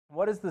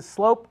What is the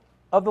slope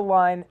of the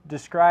line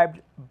described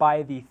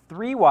by the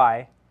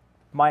 3y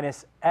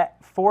minus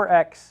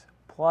 4x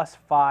plus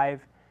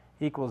 5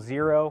 equals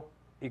 0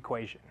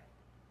 equation?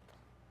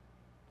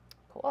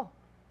 Cool.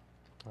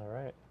 All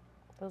right.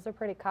 Those are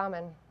pretty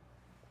common.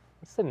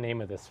 What's the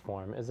name of this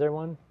form? Is there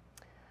one?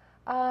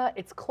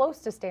 It's close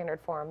to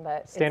standard form,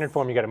 but Standard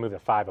form, you got to move the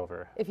 5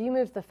 over. if you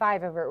moved the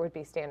 5 over, it would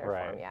be standard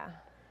Right. form, yeah.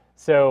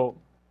 So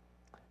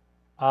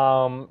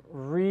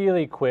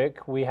really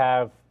quick, we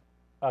have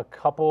a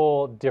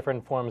couple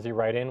different forms you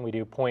write in. We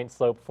do point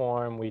slope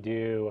form. We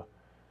do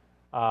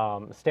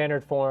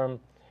standard form.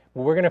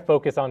 What we're going to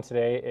focus on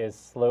today is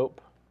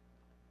slope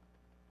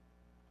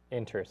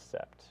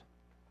intercept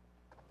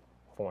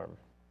form.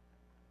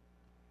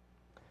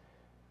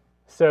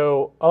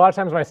 So a lot of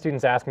times my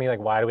students ask me, like,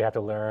 why do we have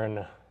to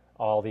learn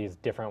all these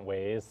different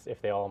ways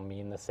if they all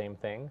mean the same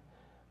thing?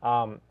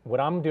 What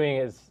I'm doing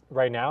is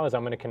right now is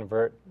I'm going to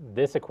convert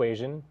this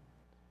equation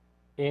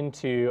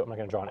into, I'm not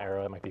going to draw an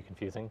arrow, that might be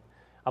confusing.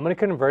 I'm going to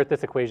convert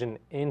this equation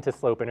into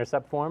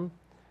slope-intercept form,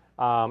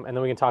 and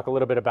then we can talk a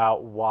little bit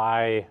about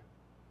why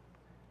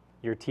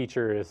your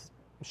teachers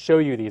show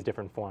you these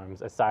different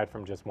forms aside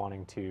from just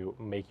wanting to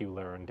make you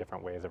learn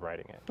different ways of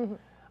writing it.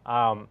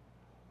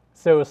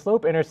 So a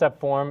slope-intercept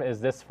form is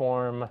this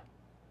form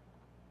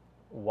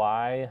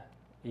y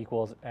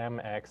equals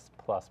mx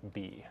plus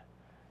b.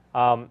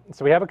 So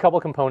we have a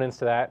couple components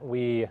to that.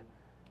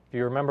 If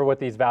you remember what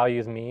these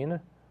values mean,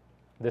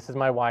 this is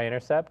my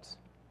y-intercept,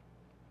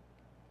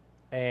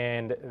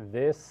 and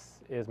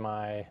this is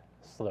my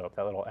slope,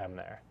 that little m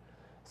there.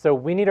 So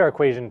we need our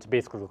equation to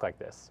basically look like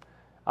this.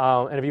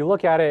 And if you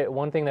look at it,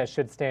 one thing that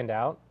should stand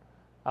out,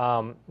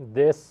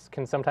 this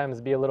can sometimes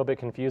be a little bit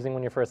confusing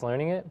when you're first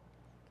learning it,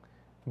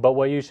 but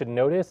what you should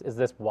notice is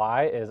this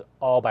y is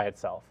all by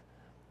itself.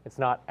 It's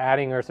not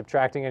adding or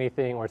subtracting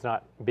anything, or it's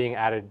not being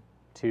added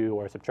to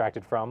or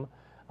subtracted from.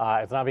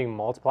 It's not being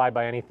multiplied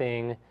by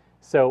anything.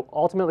 So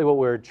ultimately what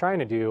we're trying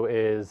to do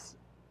is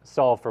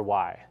solve for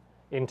y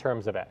in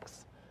terms of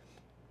x.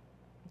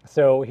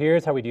 So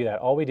here's how we do that.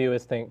 All we do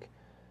is think,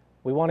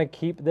 we want to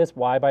keep this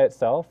y by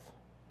itself,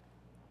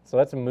 so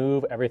let's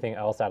move everything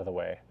else out of the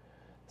way.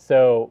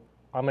 So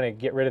I'm going to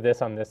get rid of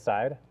this on this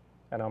side,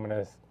 and I'm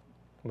going to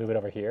move it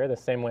over here, the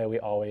same way we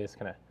always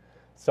kind of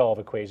solve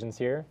equations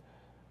here.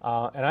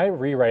 And I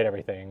rewrite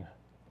everything.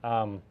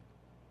 You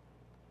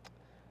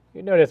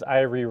notice I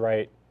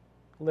rewrite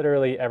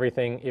literally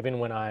everything, even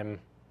when I'm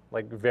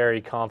like very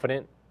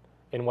confident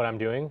in what I'm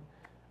doing,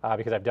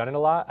 because I've done it a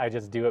lot. I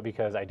just do it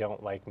because I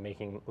don't like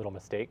making little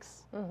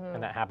mistakes,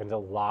 and that happens a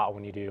lot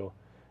when you do.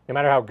 No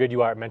matter how good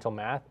you are at mental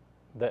math,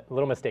 the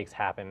little mistakes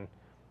happen.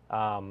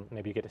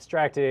 Maybe you get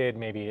distracted.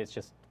 Maybe it's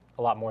just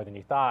a lot more than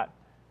you thought,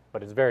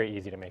 but it's very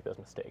easy to make those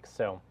mistakes.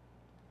 So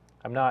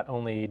I'm not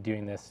only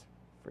doing this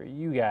for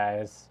you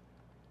guys,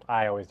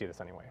 I always do this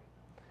anyway.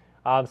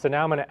 So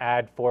now I'm going to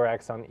add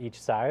 4x on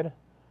each side.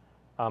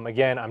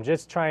 Again, I'm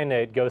just trying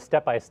to go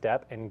step by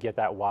step and get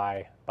that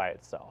y by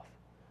itself.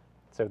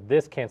 So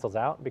this cancels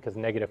out because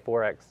negative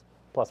 4x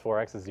plus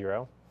 4x is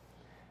 0.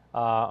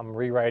 I'm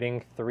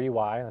rewriting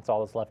 3y, that's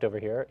all that's left over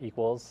here,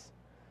 equals.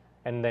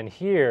 And then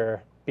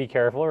here, be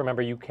careful.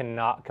 Remember, you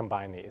cannot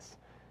combine these.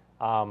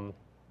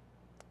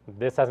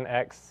 This has an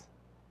x,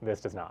 this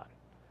does not.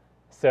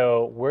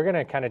 So we're going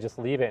to kind of just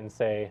leave it and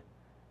say,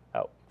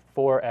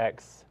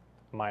 4x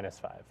minus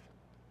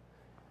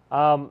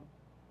 5.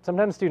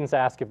 Sometimes students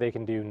ask if they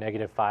can do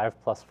negative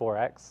 5 plus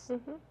 4x,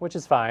 which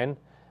is fine.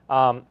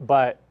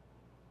 But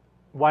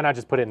why not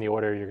just put it in the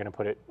order you're going to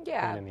put it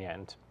in the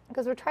end?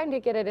 Because we're trying to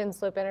get it in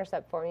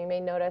slope-intercept form. You may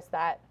notice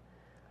that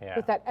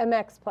with that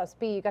mx plus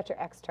b, you got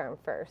your x term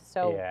first.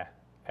 So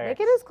make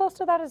it as close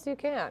to that as you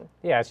can.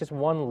 Yeah, it's just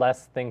one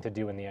less thing to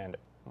do in the end.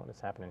 What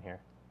is happening here?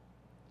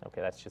 Okay,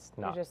 that's just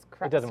not. You're just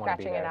it doesn't want to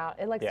be scratching there. it out.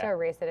 It likes to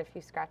erase it if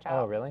you scratch out.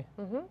 Oh, really?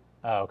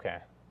 Oh, okay.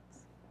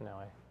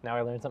 Now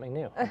I learned something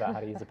new about how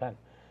to use a pen.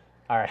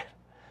 All right.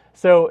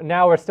 So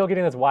now we're still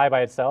getting this y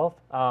by itself.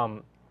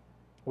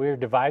 We're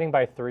dividing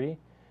by 3.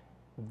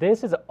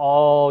 This is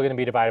all going to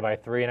be divided by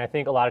 3, and I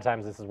think a lot of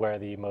times this is where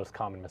the most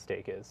common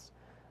mistake is.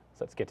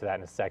 So let's get to that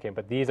in a second.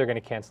 But these are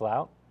going to cancel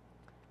out.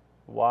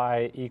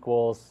 Y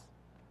equals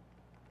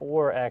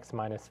 4x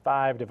minus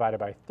 5 divided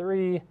by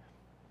 3.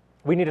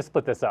 We need to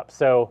split this up.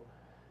 So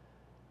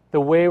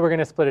the way we're going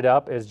to split it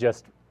up is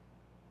just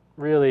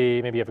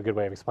really, maybe you have a good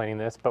way of explaining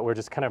this, but we're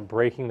just kind of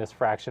breaking this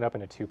fraction up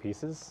into 2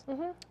 pieces.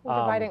 We're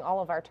dividing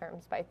all of our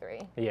terms by 3.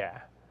 Yeah.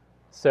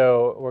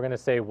 So we're going to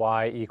say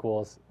y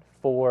equals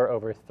 4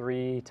 over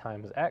 3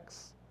 times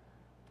x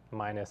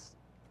minus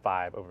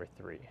 5 over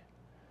 3.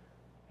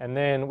 And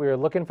then we were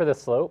looking for the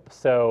slope.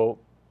 So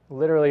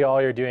literally all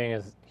you're doing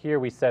is, here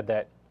we said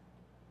that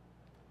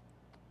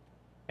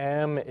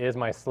m is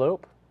my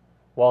slope.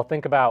 Well,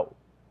 think about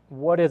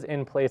what is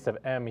in place of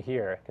m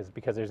here,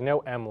 because there's no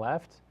m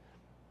left.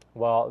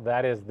 Well,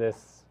 that is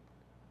this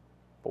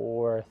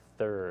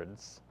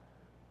 4/3.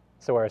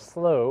 So our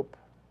slope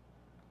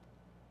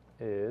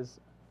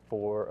is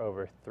 4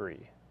 over 3.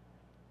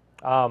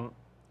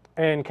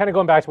 And kind of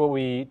going back to what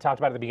we talked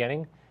about at the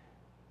beginning,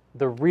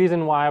 the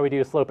reason why we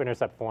do a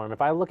slope-intercept form,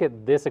 if I look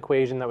at this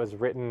equation that was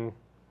written,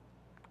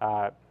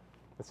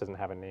 this doesn't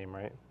have a name,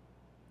 right?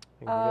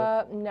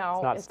 No.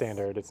 It's not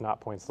standard. It's not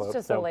point slope. It's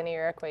just a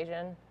linear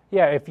equation.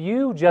 Yeah, if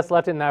you just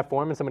left it in that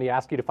form and somebody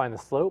asked you to find the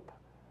slope,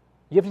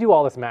 you have to do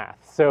all this math.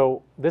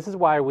 So this is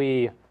why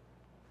we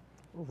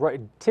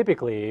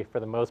typically, for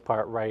the most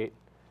part, write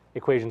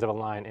equations of a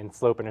line in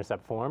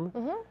slope-intercept form,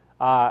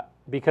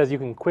 because you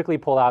can quickly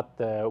pull out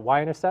the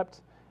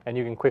y-intercept and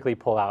you can quickly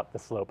pull out the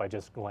slope by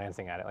just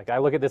glancing at it. Like I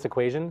look at this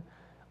equation,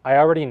 I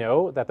already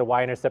know that the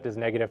y-intercept is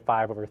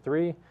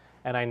 -5/3,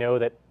 and I know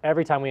that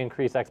every time we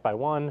increase x by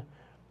 1,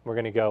 we're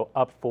going to go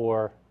up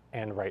 4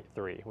 and right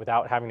 3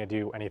 without having to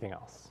do anything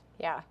else.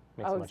 Yeah.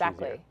 Makes it much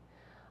exactly.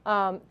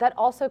 easier. That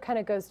also kind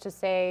of goes to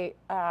say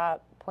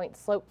point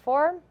slope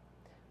form,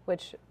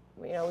 which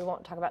we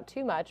won't talk about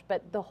too much,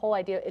 but the whole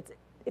idea,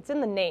 it's in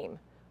the name.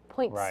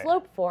 Point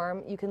slope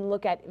form, you can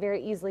look at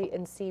very easily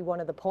and see one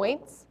of the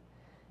points,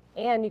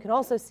 and you can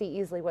also see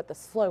easily what the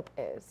slope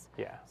is.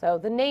 Yeah. So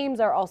the names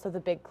are also the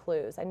big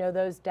clues. I know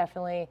those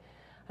definitely,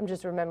 I'm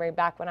just remembering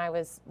back when I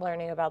was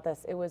learning about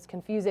this, it was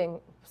confusing.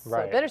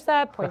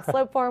 Slope-intercept, point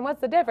slope form,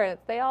 what's the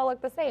difference? They all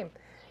look the same.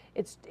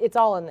 It's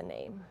all in the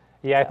name.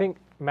 Yeah, I think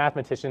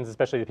mathematicians,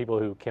 especially the people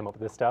who came up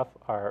with this stuff,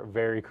 are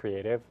very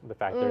creative, the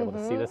fact they're able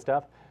to see this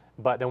stuff.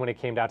 But then when it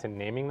came down to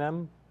naming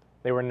them,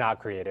 they were not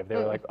creative. They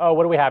were like, oh,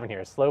 what do we have in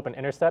here? Slope and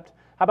intercept?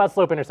 How about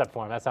slope-intercept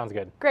form? That sounds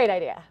good. Great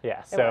idea.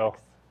 Yeah, so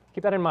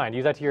keep that in mind.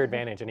 Use that to your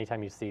advantage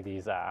anytime you see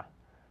these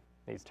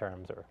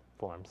terms or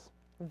forms.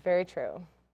 Very true.